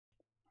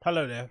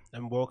Hello there,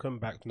 and welcome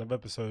back to another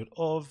episode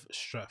of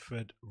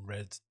Stratford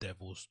Red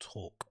Devils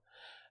Talk.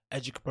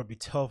 As you can probably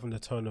tell from the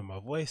tone of my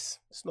voice,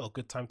 it's not a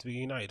good time to be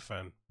a United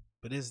fan.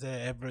 But is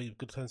there ever a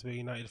good time to be a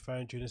United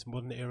fan during this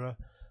modern era?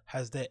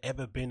 Has there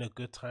ever been a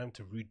good time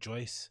to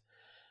rejoice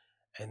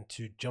and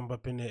to jump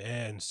up in the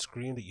air and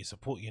scream that you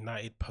support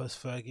United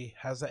post Fergie?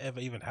 Has that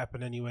ever even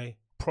happened anyway?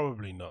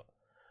 Probably not.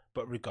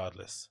 But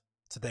regardless,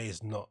 today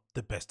is not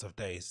the best of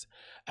days.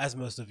 As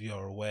most of you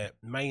are aware,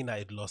 Man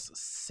United lost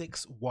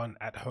 6-1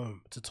 at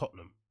home to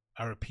Tottenham.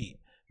 I repeat,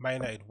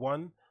 Man United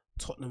 1,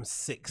 Tottenham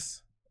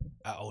 6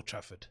 at Old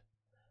Trafford.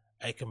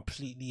 A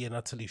completely and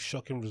utterly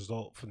shocking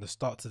result from the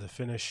start to the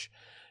finish.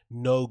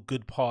 No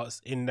good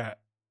parts in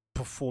that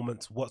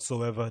performance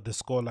whatsoever. The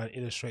scoreline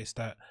illustrates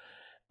that.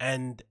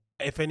 And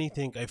if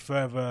anything, a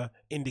further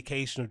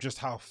indication of just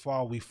how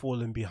far we've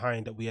fallen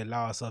behind, that we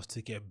allow ourselves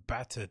to get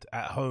battered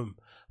at home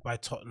by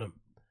Tottenham,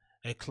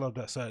 a club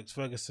that Sir Alex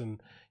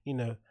Ferguson, you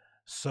know,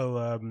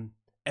 so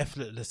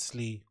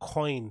effortlessly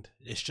coined.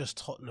 It's just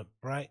Tottenham,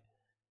 right?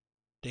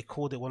 They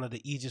called it one of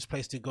the easiest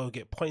places to go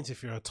get points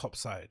if you're a top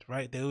side,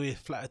 right? They always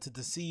flatter to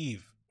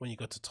deceive when you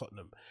go to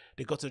Tottenham.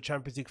 They got to the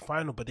Champions League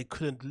final, but they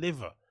couldn't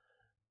deliver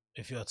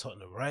if you're a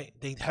Tottenham, right?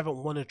 They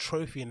haven't won a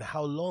trophy in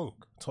how long,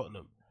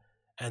 Tottenham?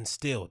 And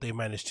still they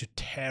managed to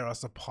tear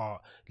us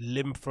apart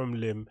limb from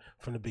limb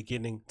from the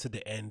beginning to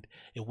the end.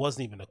 It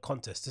wasn't even a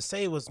contest. To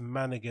say it was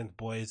man against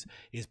boys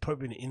is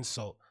probably an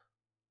insult.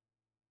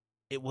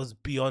 It was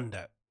beyond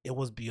that. It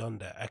was beyond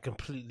that. A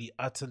completely,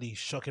 utterly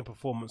shocking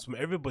performance from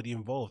everybody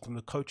involved, from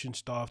the coaching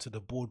staff to the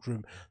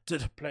boardroom to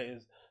the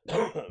players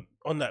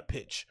on that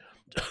pitch.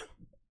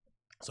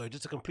 So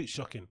just a complete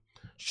shocking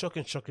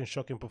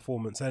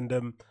performance.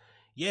 And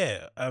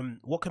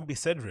what can be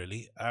said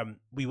really?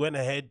 We went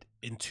ahead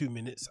in 2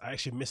 minutes. I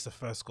actually missed the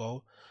first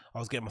goal. I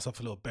was getting myself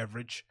a little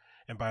beverage,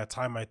 and by the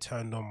time I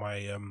turned on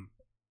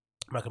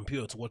my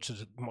computer to watch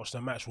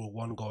the match, we were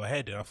 1 goal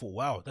ahead, and I thought,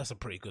 wow, that's a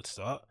pretty good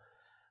start.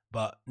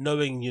 But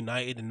knowing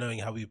United and knowing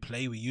how we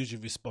play, we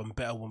usually respond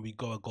better when we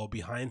go a goal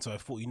behind. So I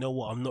thought, you know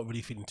what, I'm not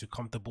really feeling too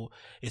comfortable,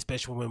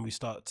 especially when we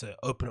start to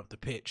open up the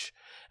pitch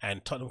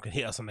and Tottenham can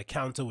hit us on the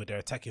counter with their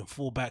attacking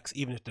fullbacks,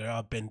 even if there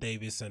are Ben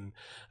Davis and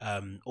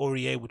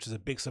Aurier, which is a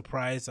big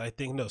surprise. I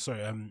think, no,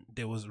 sorry,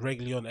 there was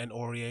Reguilon and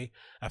Aurier.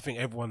 I think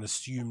everyone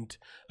assumed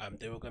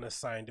they were going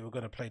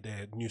to play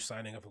their new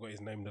signing. I forgot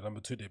his name, the number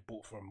 2 they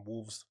bought from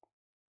Wolves.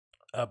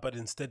 But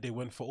instead they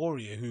went for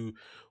Aurier, who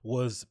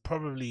was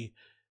probably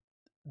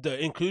the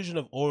inclusion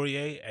of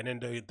Aurier, and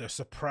then the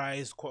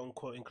surprise quote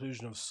unquote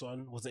inclusion of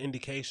Son was an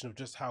indication of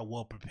just how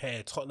well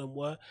prepared Tottenham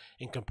were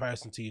in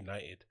comparison to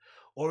United.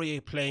 Aurier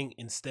playing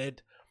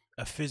instead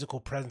a physical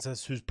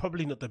presence who's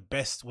probably not the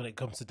best when it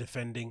comes to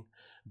defending,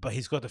 but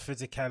he's got the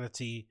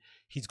physicality,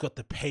 he's got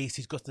the pace,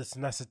 he's got the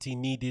tenacity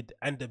needed,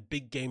 and the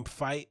big game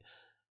fight,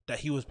 that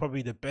he was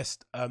probably the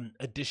best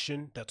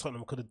addition that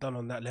Tottenham could have done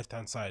on that left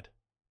hand side,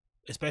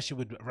 especially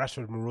with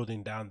Rashford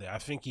marauding down there. I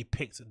think he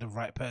picked the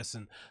right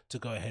person to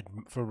go ahead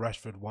for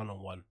Rashford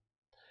one-on-one.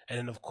 And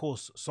then, of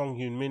course, Song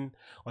Heung-min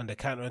on the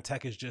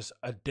counter-attack is just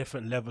a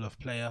different level of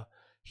player.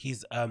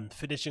 His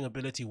finishing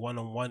ability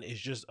one-on-one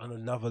is just on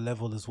another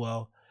level as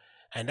well.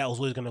 And that was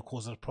always going to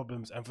cause us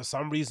problems. And for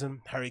some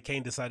reason, Harry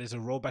Kane decided to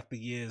roll back the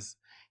years.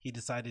 He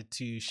decided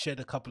to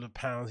shed a couple of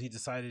pounds. He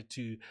decided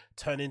to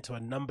turn into a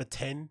number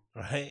 10,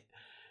 right?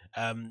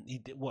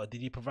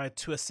 Did he provide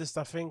 2 assists,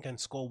 I think, and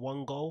score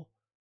 1 goal?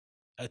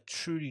 A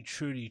truly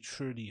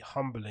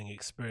humbling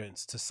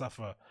experience to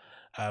suffer.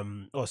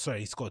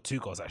 He scored 2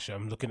 goals actually.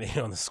 I'm looking at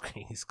it on the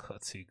screen. He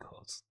scored 2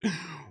 goals.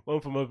 One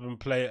from open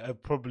play,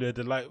 probably a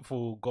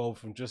delightful goal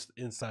from just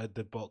inside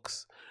the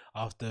box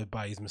after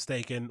Bailly's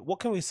mistake. And what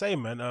can we say,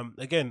 man?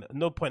 Again,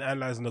 no point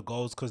analysing the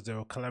goals because there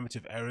were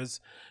calamitous errors.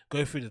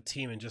 Go through the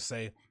team and just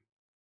say,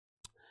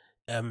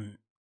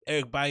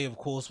 Eric Bailly, of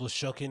course, was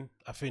shocking.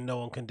 I think no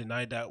one can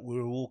deny that. We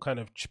were all kind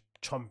of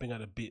chomping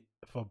at a bit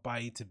for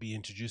Bailly to be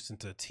introduced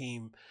into a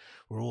team.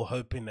 We're all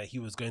hoping that he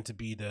was going to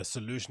be the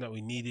solution that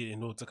we needed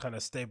in order to kind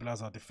of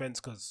stabilize our defense,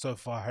 because so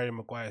far Harry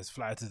Maguire has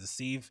flattered to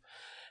deceive.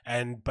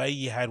 And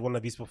Bailly had one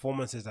of these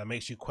performances that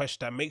makes you question,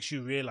 that makes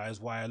you realize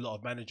why a lot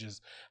of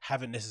managers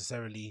haven't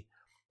necessarily,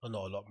 or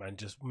not a lot, man,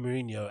 just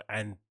Mourinho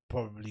and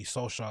probably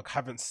Solskjaer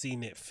haven't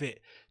seen it fit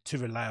to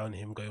rely on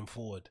him going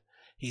forward.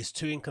 He's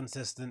too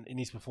inconsistent in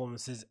his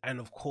performances, and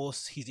of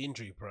course he's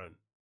injury prone.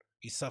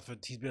 He's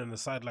been on the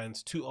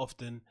sidelines too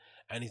often,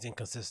 and he's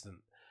inconsistent.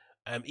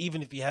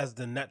 Even if he has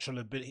the natural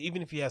ability,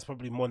 even if he has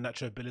probably more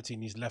natural ability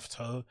in his left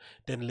toe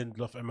than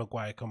Lindelof and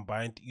Maguire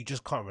combined, you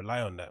just can't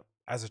rely on that.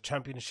 As a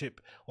championship,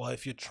 or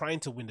if you're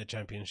trying to win the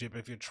championship,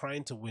 if you're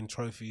trying to win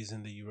trophies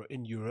in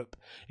Europe,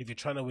 if you're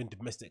trying to win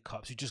domestic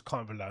cups, you just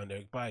can't rely on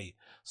Eric Bailly.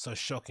 So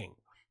shocking.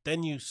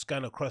 Then you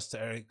scan across to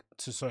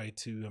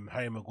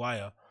Harry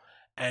Maguire,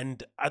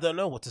 and I don't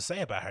know what to say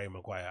about Harry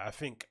Maguire. I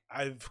think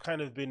I've kind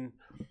of been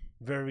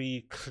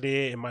very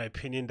clear in my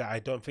opinion that I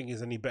don't think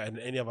he's any better than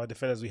any of our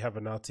defenders we have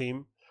in our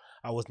team.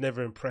 I was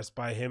never impressed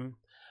by him.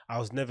 I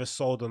was never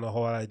sold on the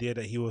whole idea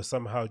that he was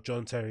somehow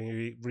John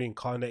Terry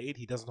reincarnated.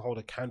 He doesn't hold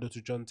a candle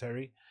to John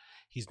Terry.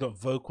 He's not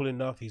vocal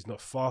enough. He's not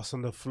fast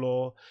on the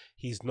floor.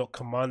 He's not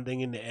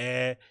commanding in the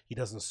air. He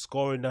doesn't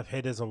score enough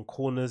headers on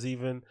corners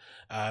even.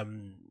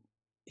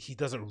 He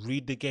doesn't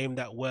read the game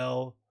that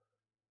well.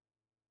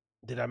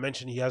 Did I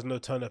mention he has no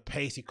turn of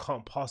pace? He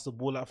can't pass the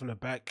ball out from the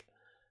back,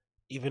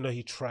 even though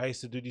he tries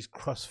to do these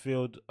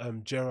crossfield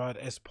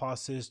Gerrard-esque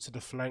passes to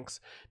the flanks.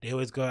 They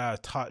always go out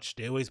of touch.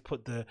 They always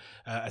put the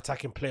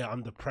attacking player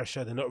under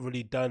pressure. They're not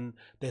really done.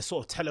 They're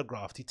sort of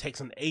telegraphed. He takes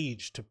an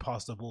age to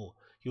pass the ball.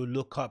 He'll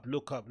look up,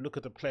 look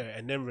at the player,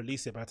 and then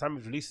release it. By the time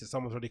he releases it,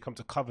 someone's already come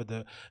to cover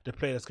the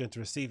player that's going to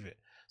receive it.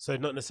 So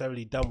not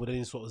necessarily done with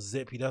any sort of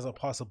zip. He doesn't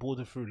pass the ball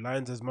through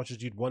lines as much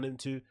as you'd want him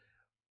to.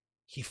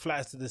 He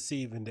flatters to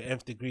deceive in the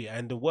nth degree.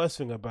 And the worst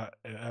thing about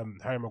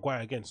Harry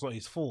Maguire, again, it's not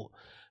his fault,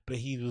 but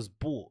he was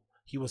bought,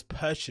 he was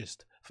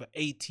purchased for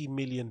 £80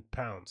 million.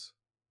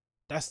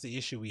 That's the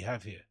issue we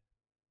have here.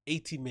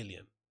 80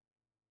 million.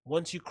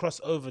 Once you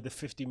cross over the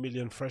 50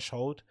 million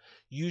threshold,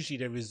 usually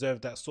they reserve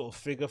that sort of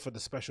figure for the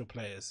special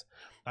players.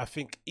 I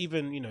think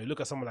even, you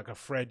look at someone like a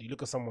Fred, you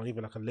look at someone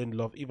even like a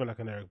Lindelof, even like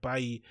an Eric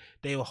Bailly,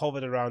 they were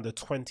hovered around the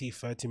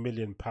 20-30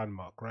 million pound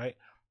mark, right?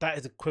 That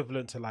is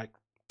equivalent to like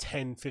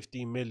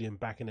 10-15 million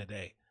back in the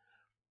day.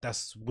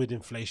 That's with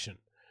inflation.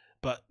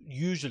 But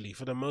usually,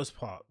 for the most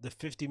part, the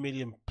 50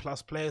 million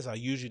plus players are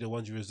usually the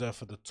ones you reserve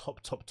for the top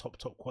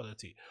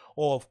quality.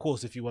 Or, of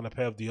course, if you want to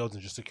pay off the odds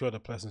and just secure the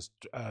person's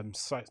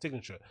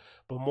signature.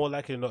 But more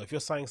likely than not, if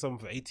you're signing someone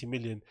for 80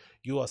 million,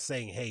 you are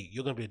saying, hey,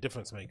 you're going to be a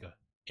difference maker.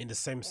 In the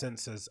same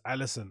sense as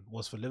Alisson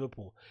was for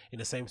Liverpool. In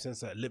the same sense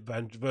that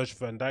Virgil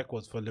van Dijk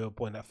was for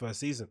Liverpool in that first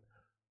season.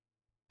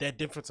 They're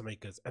difference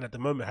makers. And at the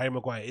moment, Harry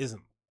Maguire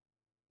isn't.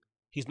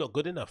 He's not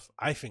good enough,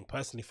 I think,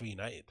 personally, for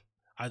United.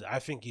 I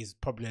think he's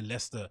probably a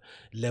Leicester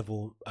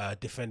level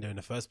defender in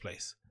the first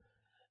place.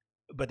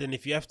 But then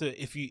if you have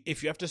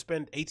to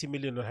spend 80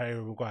 million on Harry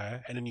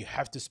Maguire, and then you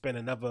have to spend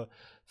another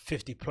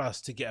 50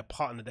 plus to get a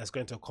partner that's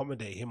going to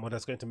accommodate him or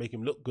that's going to make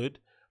him look good,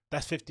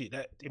 that's 50.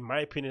 That, in my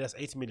opinion, that's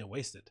 80 million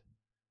wasted.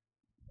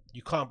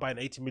 You can't buy an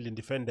 80 million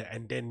defender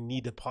and then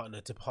need a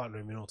partner to partner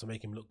him in order to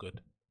make him look good.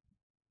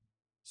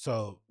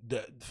 So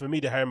for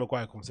me, the Harry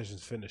Maguire conversation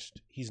is finished.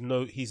 He's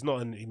not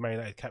a Man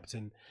United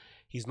captain.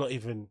 He's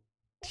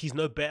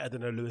no better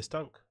than a Lewis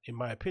Dunk, in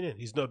my opinion.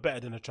 He's no better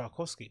than a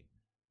Tarkowski.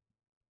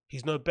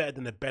 He's no better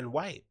than a Ben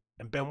White.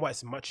 And Ben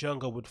White's much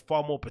younger with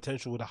far more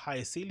potential, with a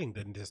higher ceiling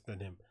than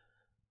him.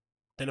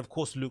 Then, of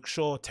course, Luke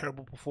Shaw,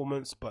 terrible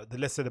performance, but the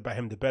less said about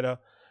him, the better.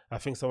 I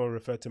think someone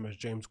referred to him as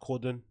James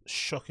Corden.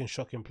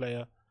 Shocking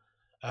player.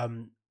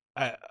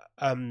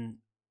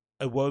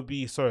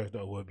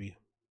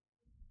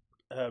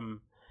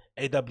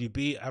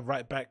 AWB at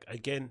right back,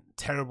 again,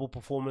 terrible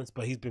performance,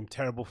 but he's been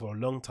terrible for a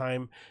long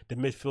time. The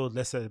midfield,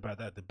 less said about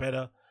that, the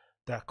better.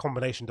 That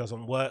combination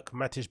doesn't work.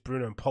 Matic,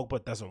 Bruno and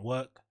Pogba doesn't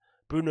work.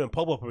 Bruno and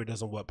Pogba probably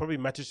doesn't work. Probably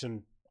Matic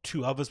and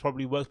two others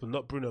probably works, but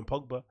not Bruno and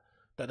Pogba.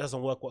 That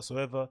doesn't work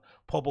whatsoever.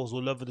 Pogba's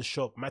all over the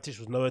shop. Matic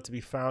was nowhere to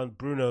be found.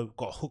 Bruno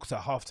got hooked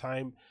at half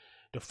time.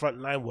 The front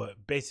line were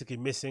basically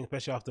missing,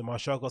 especially after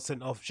Martial got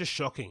sent off. Just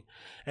shocking.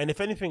 And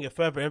if anything, it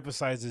further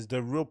emphasizes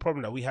the real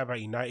problem that we have at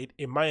United.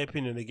 In my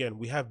opinion, again,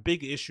 we have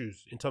big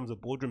issues in terms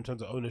of boardroom, in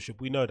terms of ownership.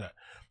 We know that.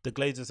 The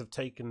Glazers have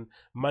taken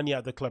money out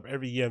of the club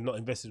every year and not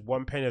invested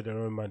one penny of their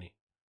own money.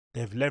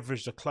 They've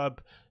leveraged the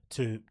club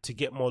to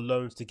get more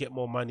loans, to get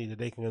more money that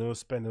they can go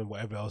spend on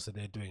whatever else that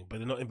they're doing. But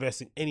they're not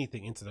investing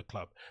anything into the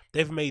club.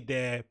 They've made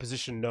their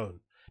position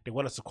known. They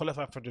want us to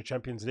qualify for the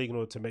Champions League in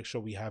order to make sure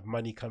we have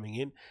money coming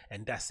in,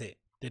 and that's it.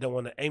 They don't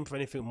want to aim for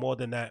anything more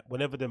than that.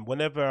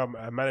 Whenever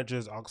our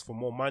managers ask for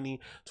more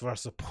money for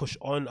us to push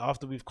on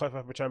after we've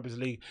qualified for Champions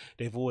League,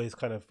 they've always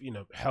kind of,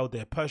 held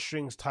their purse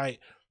strings tight.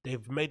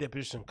 They've made their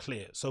position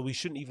clear. So we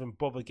shouldn't even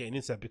bother getting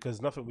into that,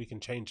 because nothing we can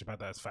change about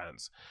that as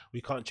fans.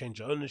 We can't change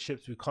the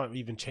ownerships. We can't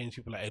even change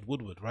people like Ed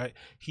Woodward, right?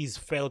 He's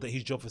failed at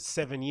his job for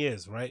 7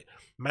 years, right?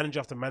 Manager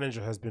after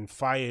manager has been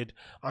fired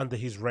under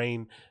his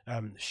reign.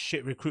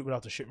 Shit recruitment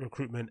after shit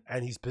recruitment,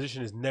 and his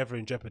position is never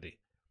in jeopardy.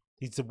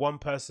 He's the one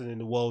person in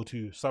the world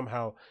who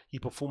somehow he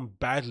performed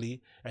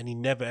badly and he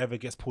never ever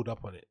gets pulled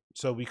up on it.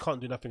 So we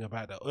can't do nothing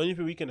about that. Only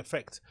thing we can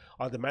affect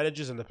are the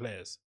managers and the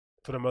players,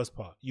 for the most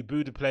part. You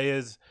boo the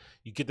players,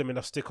 you give them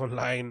enough stick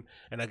online,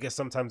 and I guess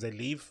sometimes they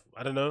leave.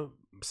 I don't know.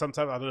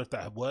 Sometimes I don't know if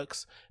that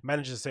works.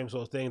 Managers, the same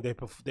sort of thing.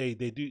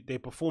 They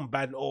perform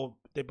bad, or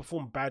they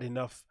perform bad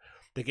enough.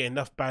 They get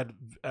enough bad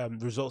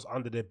results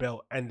under their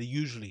belt, and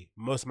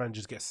most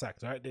managers get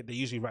sacked, right? They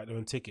usually write their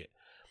own ticket.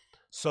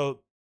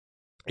 So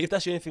if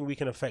that's the only thing we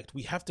can affect,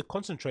 we have to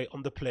concentrate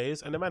on the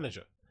players and the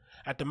manager.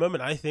 At the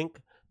moment, I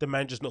think the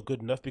manager's not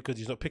good enough because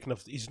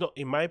he's not,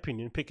 in my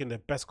opinion, picking the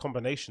best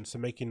combinations to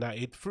make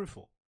United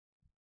fruitful.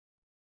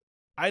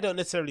 I don't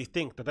necessarily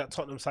think that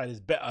Tottenham side is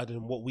better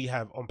than what we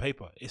have on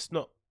paper. It's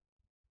not.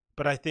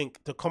 But I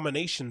think the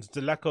combinations,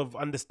 the lack of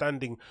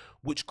understanding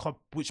which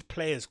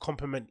players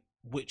complement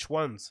which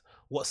ones,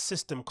 what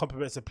system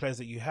complements the players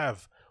that you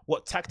have,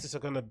 what tactics are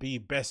going to be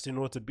best in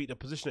order to beat the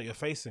position that you're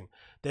facing,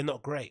 they're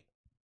not great.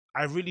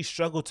 I really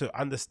struggle to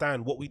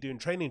understand what we do in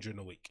training during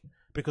the week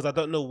because I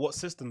don't know what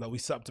system that we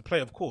set up to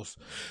play. Of course,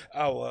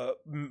 our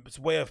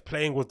way of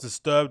playing was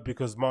disturbed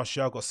because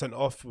Martial got sent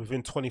off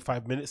within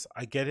 25 minutes.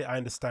 I get it, I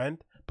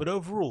understand. But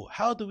overall,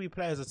 how do we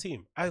play as a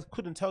team? I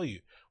couldn't tell you.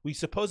 We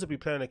supposed to be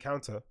playing a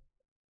counter,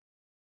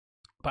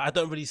 but I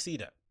don't really see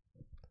that.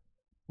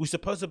 We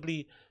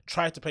supposedly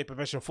try to play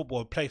professional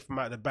football and play from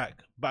out the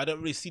back, but I don't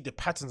really see the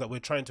patterns that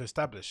we're trying to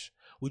establish.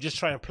 We just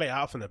try and play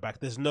out from the back.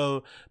 There's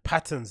no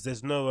patterns.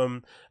 There's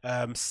no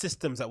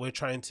systems that we're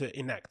trying to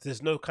enact.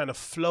 There's no kind of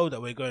flow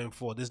that we're going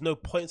for. There's no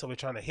points that we're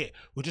trying to hit.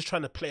 We're just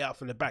trying to play out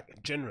from the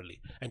back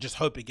generally and just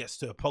hope it gets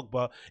to a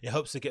Pogba. It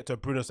hopes to get to a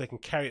Bruno so they can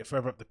carry it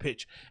further up the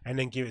pitch and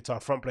then give it to our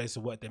front players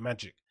to work their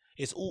magic.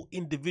 It's all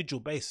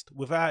individual based.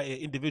 Without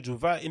individual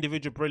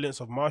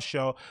brilliance of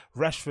Martial,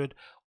 Rashford,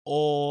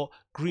 or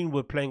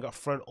Greenwood playing up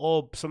front,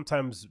 or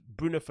sometimes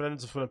Bruno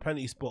Fernandes from the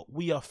penalty spot,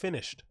 we are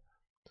finished.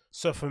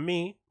 So for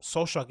me,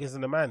 Solskjaer isn't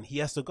the man. He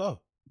has to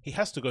go. He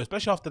has to go,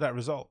 especially after that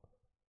result.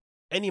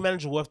 Any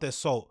manager worth their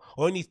salt,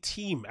 or any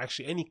team,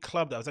 actually, any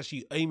club that was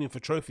actually aiming for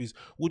trophies,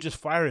 will just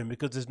fire him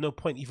because there's no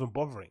point even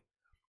bothering.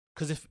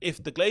 Because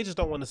if the Glazers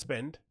don't want to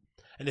spend,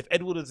 and if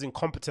Ed Woodward is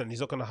incompetent, he's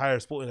not going to hire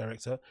a sporting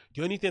director,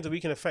 the only things that we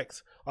can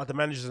affect are the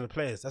managers and the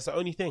players. That's the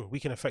only thing we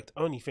can affect,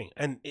 only thing.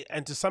 And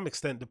to some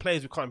extent, the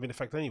players we can't even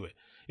affect anyway.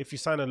 If you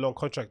sign a long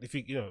contract, if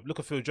you look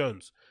at Phil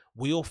Jones,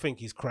 we all think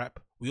he's crap.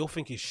 We all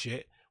think he's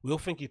shit. We all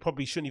think he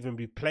probably shouldn't even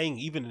be playing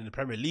even in the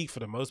Premier League for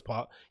the most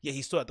part, yet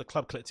he's still at the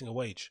club collecting a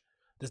wage.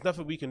 There's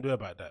nothing we can do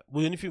about that.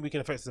 The only thing we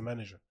can affect is the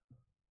manager.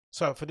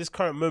 So for this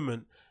current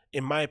moment,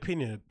 in my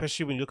opinion,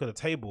 especially when you look at the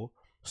table,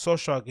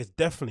 Solskjaer is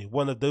definitely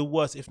one of the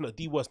worst, if not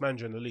the worst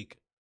manager in the league.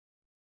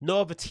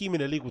 No other team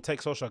in the league will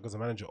take Solskjaer as a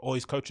manager or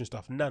his coaching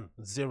staff. None.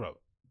 Zero.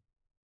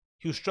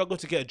 He'll struggle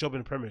to get a job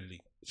in the Premier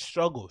League.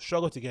 Struggle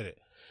to get it.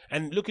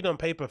 And looking on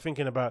paper,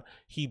 thinking about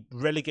he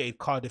relegated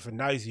Cardiff and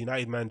now he's a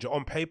United manager.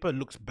 On paper,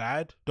 looks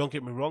bad. Don't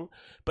get me wrong.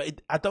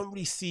 But I don't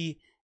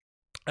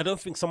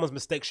think someone's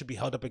mistake should be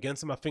held up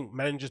against him. I think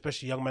managers,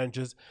 especially young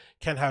managers,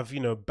 can have,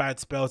 bad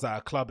spells at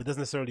a club. It doesn't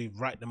necessarily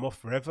write them off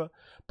forever.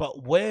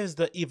 But where's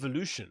the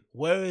evolution?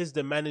 Where is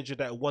the manager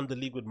that won the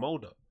league with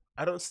Mulder?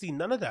 I don't see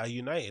none of that at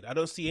United. I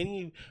don't see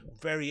any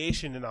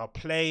variation in our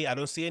play. I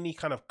don't see any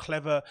kind of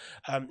clever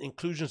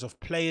inclusions of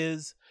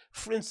players.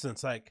 For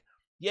instance,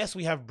 yes,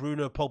 we have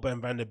Bruno, Pogba,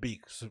 and Van der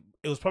Beek. So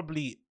it was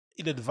probably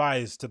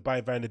ill-advised to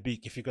buy Van der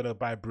Beek if you're going to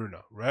buy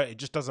Bruno, right? It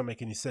just doesn't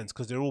make any sense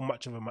because they're all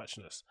much of a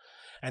muchness.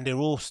 And they're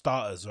all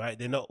starters, right?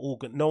 They're not all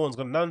good. None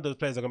of those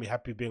players are going to be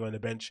happy being on the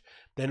bench.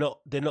 They're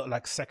not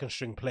like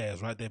second-string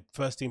players, right? They're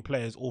first-team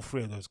players, all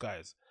three of those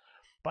guys.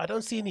 But I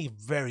don't see any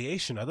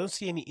variation. I don't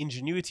see any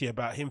ingenuity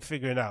about him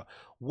figuring out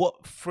what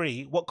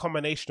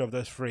combination of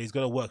those three is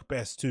going to work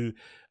best to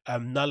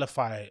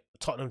nullify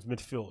Tottenham's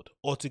midfield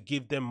or to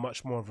give them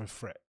much more of a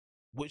threat.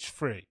 Which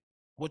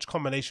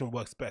combination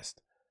works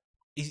best?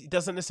 He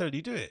doesn't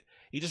necessarily do it.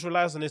 He just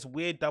relies on this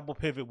weird double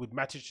pivot with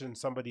Matic and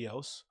somebody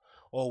else,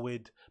 or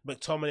with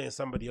McTominay and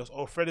somebody else,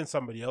 or Fred and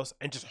somebody else,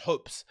 and just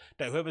hopes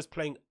that whoever's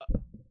playing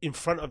in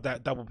front of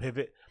that double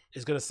pivot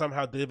is going to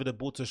somehow deliver the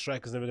ball to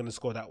strikers and they're going to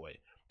score that way.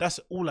 That's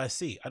all I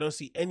see. I don't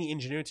see any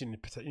ingenuity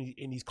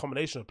in these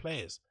combination of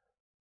players.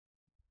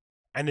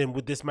 And then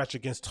with this match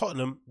against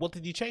Tottenham, what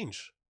did he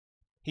change?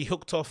 He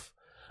hooked off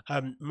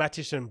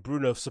Matic and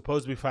Bruno,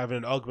 supposedly for having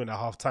an argument at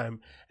half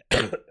time,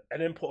 and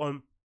then put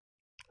on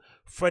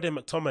Fred and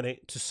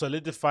McTominay to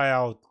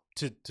solidify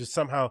to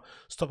somehow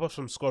stop us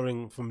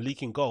from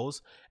leaking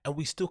goals, and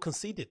we still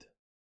conceded.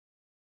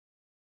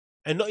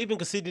 And not even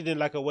conceded in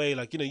like a way,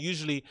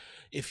 usually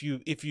if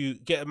you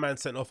get a man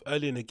sent off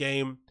early in the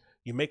game,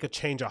 you make a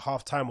change at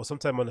half time or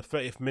sometime on the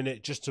 30th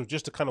minute just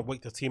to kind of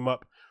wake the team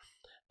up.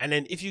 And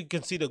then if you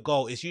concede a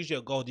goal, it's usually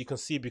a goal you can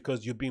see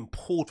because you're being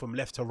pulled from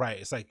left to right.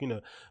 It's like,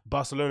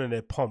 Barcelona,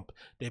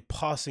 they're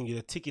passing you,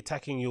 they're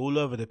tiki-tacking you all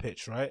over the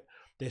pitch, right?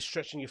 They're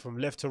stretching you from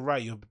left to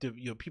right.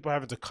 Your people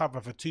having to cover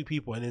for two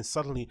people, and then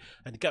suddenly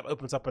the gap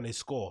opens up and they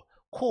score.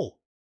 Cool.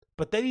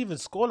 But they didn't even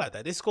score like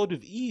that. They scored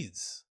with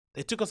ease.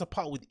 They took us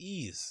apart with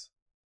ease.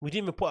 We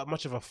didn't even put up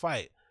much of a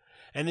fight.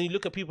 And then you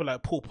look at people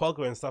like Paul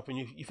Pogba and stuff, and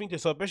you think to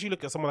yourself, especially you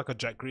look at someone like a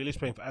Jack Grealish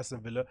playing for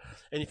Aston Villa,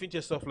 and you think to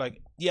yourself,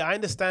 yeah, I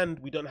understand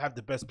we don't have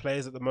the best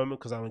players at the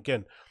moment, because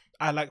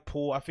I like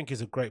Paul. I think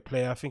he's a great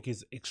player. I think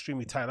he's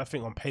extremely talented. I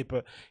think on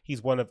paper,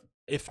 he's one of,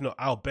 if not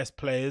our best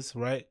players,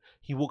 right?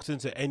 He walks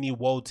into any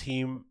world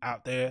team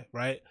out there,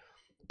 right?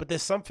 But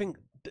there's something,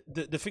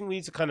 the thing we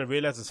need to kind of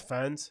realize as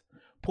fans,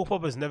 Paul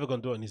Pogba is never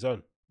going to do it on his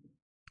own.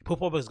 Paul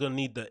Pogba is going to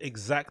need the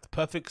exact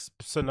perfect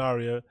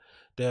scenario,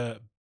 the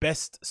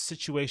best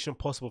situation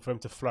possible for him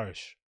to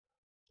flourish.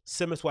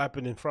 Similar to what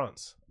happened in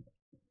France.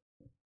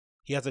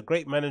 He has a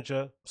great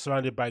manager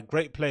surrounded by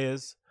great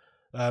players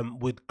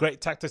with great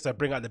tactics that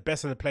bring out the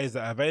best in the players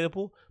that are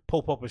available.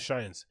 Paul Pogba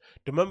shines.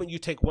 The moment you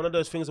take one of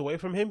those things away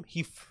from him,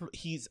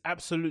 he's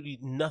absolutely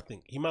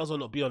nothing. He might as well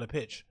not be on the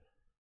pitch.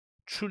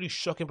 Truly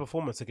shocking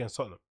performance against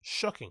Tottenham.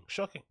 Shocking.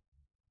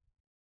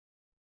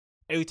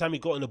 Every time he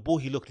got on the ball,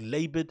 he looked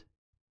laboured.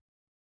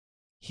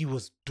 He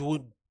was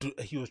doing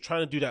he was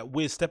trying to do that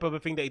weird step over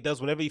thing that he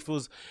does whenever he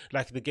feels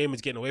like the game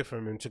is getting away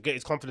from him. To get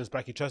his confidence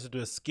back, he tries to do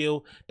a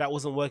skill that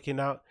wasn't working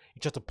out. He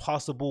tried to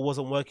pass the ball,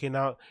 wasn't working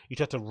out. He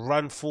tried to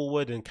run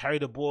forward and carry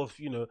the ball,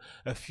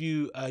 a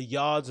few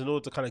yards in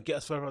order to kind of get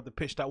us further up the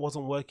pitch. That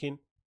wasn't working.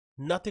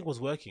 Nothing was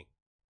working.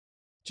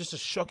 Just a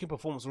shocking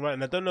performance, right?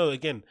 And I don't know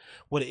again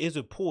what it is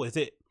with Paul.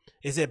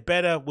 Is it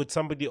better with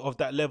somebody of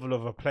that level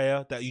of a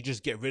player that you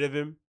just get rid of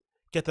him,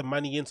 get the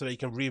money in so that you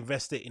can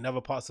reinvest it in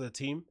other parts of the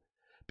team?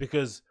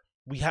 Because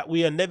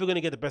we are never going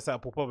to get the best out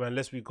of Paul Pogba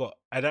unless we've got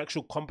an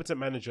actual competent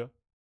manager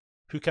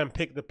who can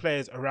pick the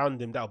players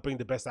around him that will bring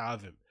the best out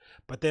of him.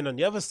 But then on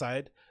the other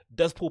side,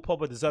 does Paul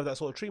Pogba deserve that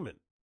sort of treatment?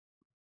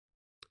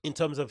 In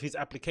terms of his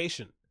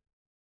application,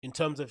 in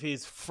terms of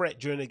his threat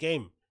during the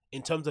game,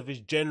 in terms of his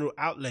general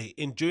outlay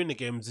during the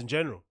games in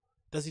general.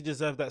 Does he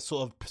deserve that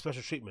sort of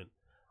special treatment?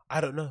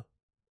 I don't know.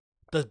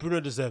 Does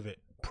Bruno deserve it?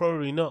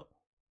 Probably not.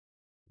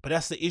 But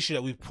that's the issue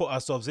that we've put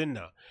ourselves in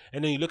now.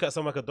 And then you look at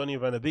someone like Donny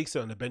van der Beek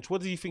sitting on the bench.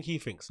 What do you think he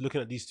thinks,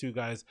 looking at these two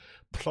guys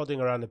plodding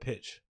around the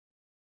pitch?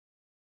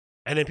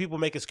 And then people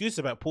make excuses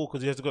about Paul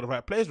because he has to got the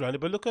right players around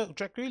it. But look at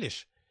Jack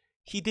Grealish.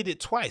 He did it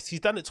twice.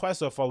 He's done it twice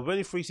so far. We're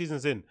only 3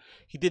 seasons in.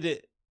 He did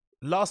it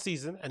last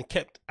season and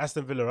kept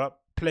Aston Villa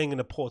up, playing in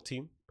a poor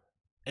team.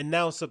 And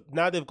now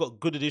they've got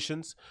good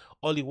additions.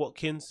 Ollie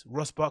Watkins,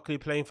 Ross Barkley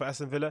playing for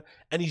Aston Villa.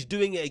 And he's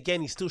doing it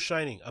again. He's still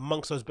shining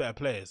amongst those better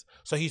players.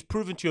 So he's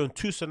proven to you in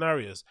 2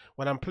 scenarios.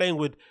 When I'm playing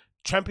with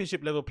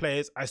championship level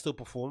players, I still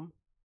perform.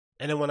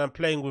 And then when I'm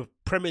playing with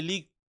Premier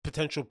League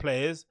potential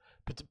players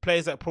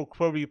that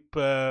probably,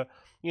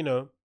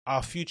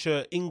 are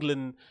future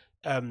England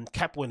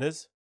cap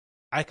winners,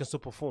 I can still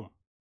perform.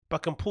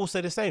 But can Paul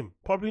say the same?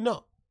 Probably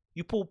not.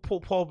 You pull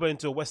Paul Pogba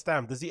into West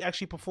Ham. Does he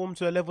actually perform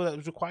to a level that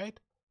was required?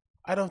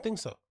 I don't think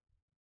so.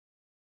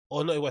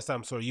 Or not West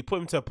Ham, sorry. You put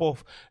him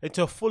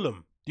into a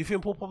Fulham. Do you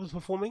think Paul Pogba's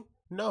performing?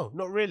 No,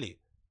 not really.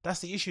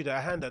 That's the issue that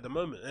I hand at the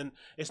moment. And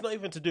it's not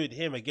even to do with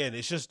him again.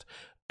 It's just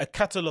a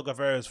catalogue of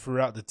errors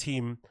throughout the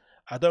team.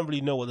 I don't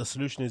really know what the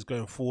solution is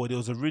going forward. It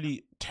was a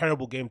really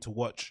terrible game to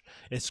watch.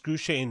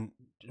 Excruciating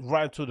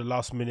right until the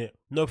last minute.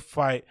 No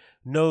fight,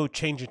 no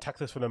change in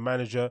tactics from the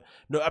manager,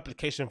 no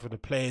application for the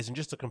players, and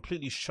just a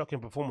completely shocking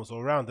performance all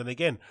around. And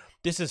again,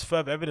 this is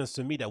further evidence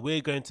to me that we're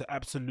going to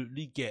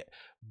absolutely get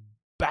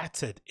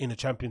battered in the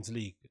Champions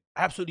League.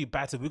 Absolutely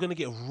battered. We're going to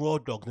get raw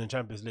dogged in the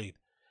Champions League.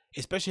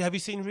 Especially, have you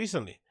seen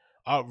recently?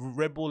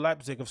 Red Bull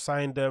Leipzig have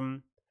signed,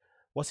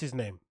 what's his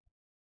name?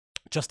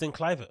 Justin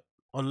Kluivert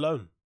on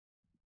loan.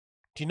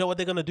 Do you know what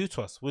they're going to do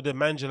to us with a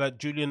manager like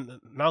Julian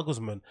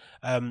Nagelsmann,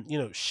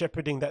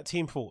 shepherding that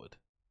team forward?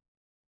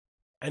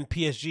 And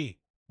PSG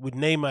with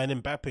Neymar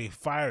and Mbappe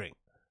firing,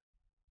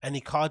 and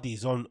Icardi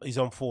is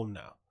on form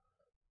now.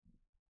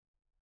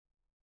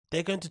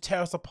 They're going to tear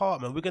us apart,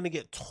 man. We're going to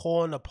get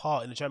torn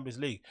apart in the Champions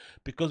League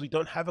because we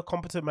don't have a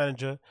competent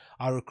manager.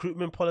 Our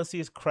recruitment policy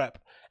is crap,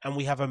 and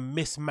we have a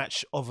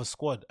mismatch of a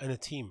squad and a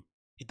team.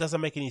 It doesn't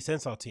make any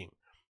sense, our team.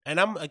 And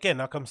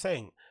like I'm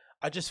saying,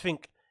 I just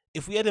think,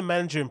 if we had a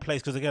manager in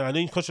place, because again, I know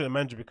you concentrate on the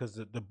manager because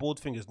the board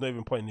thing is no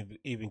even point in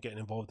even getting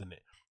involved in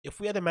it. If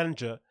we had a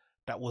manager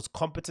that was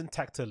competent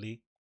tactically,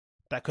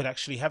 that could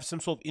actually have some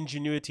sort of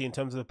ingenuity in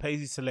terms of the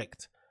players he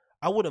select,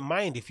 I wouldn't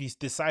mind if he's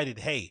decided,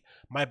 hey,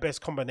 my best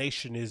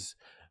combination is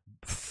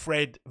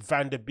Fred,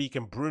 Van der Beek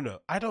and Bruno.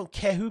 I don't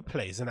care who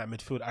plays in that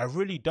midfield. I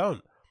really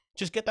don't.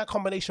 Just get that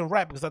combination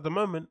right, because at the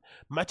moment,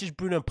 matches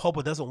Bruno and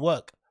Pogba doesn't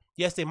work.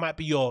 Yes, they might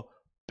be your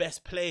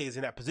best players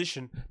in that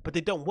position, but they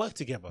don't work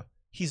together.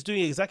 He's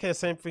doing exactly the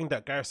same thing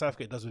that Gareth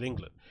Southgate does with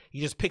England. He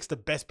just picks the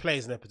best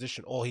players in their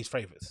position or his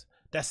favourites.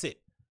 That's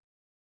it.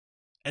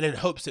 And then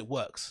hopes it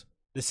works.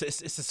 It's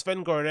the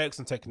Sven-Göran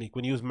Eriksson technique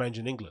when he was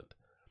managing England.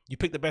 You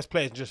pick the best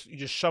players and you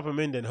just shove them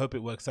in there and hope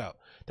it works out.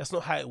 That's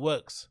not how it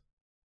works.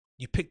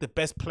 You pick the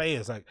best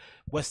players. Like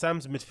West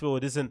Ham's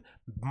midfield isn't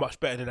much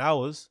better than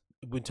ours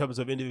in terms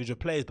of individual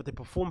players, but they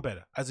perform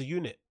better as a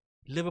unit.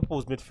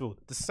 Liverpool's midfield,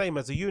 the same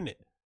as a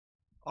unit.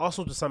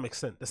 Arsenal to some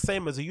extent, the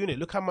same as a unit.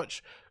 Look how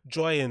much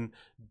joy and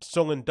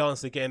song and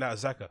dance they're getting out of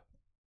Xhaka.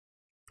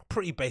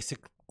 Pretty basic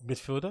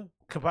midfielder.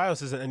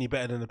 Ceballos isn't any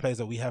better than the players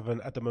that we have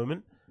at the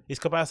moment. Is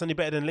Ceballos any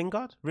better than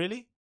Lingard?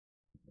 Really?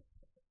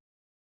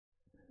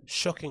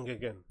 Shocking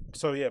again.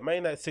 So yeah, Man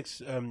United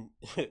 6, Man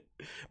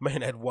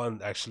United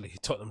 1 actually,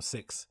 Tottenham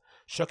 6.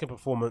 Shocking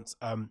performance.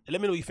 Let me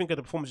know what you think of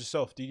the performance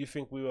yourself. Do you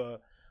think we were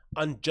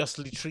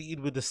unjustly treated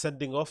with the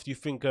sending off? Do you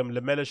think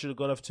Lamela should have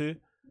gone off too?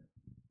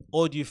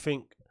 Or do you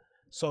think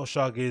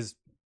Solskjaer is,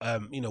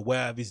 way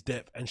out of his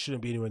depth and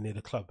shouldn't be anywhere near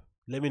the club?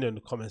 Let me know in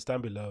the comments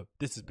down below.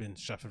 This has been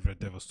Stratford Red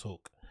Devils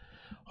Talk.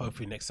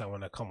 Hopefully next time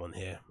when I come on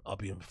here, I'll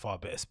be in far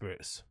better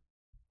spirits.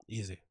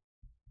 Easy.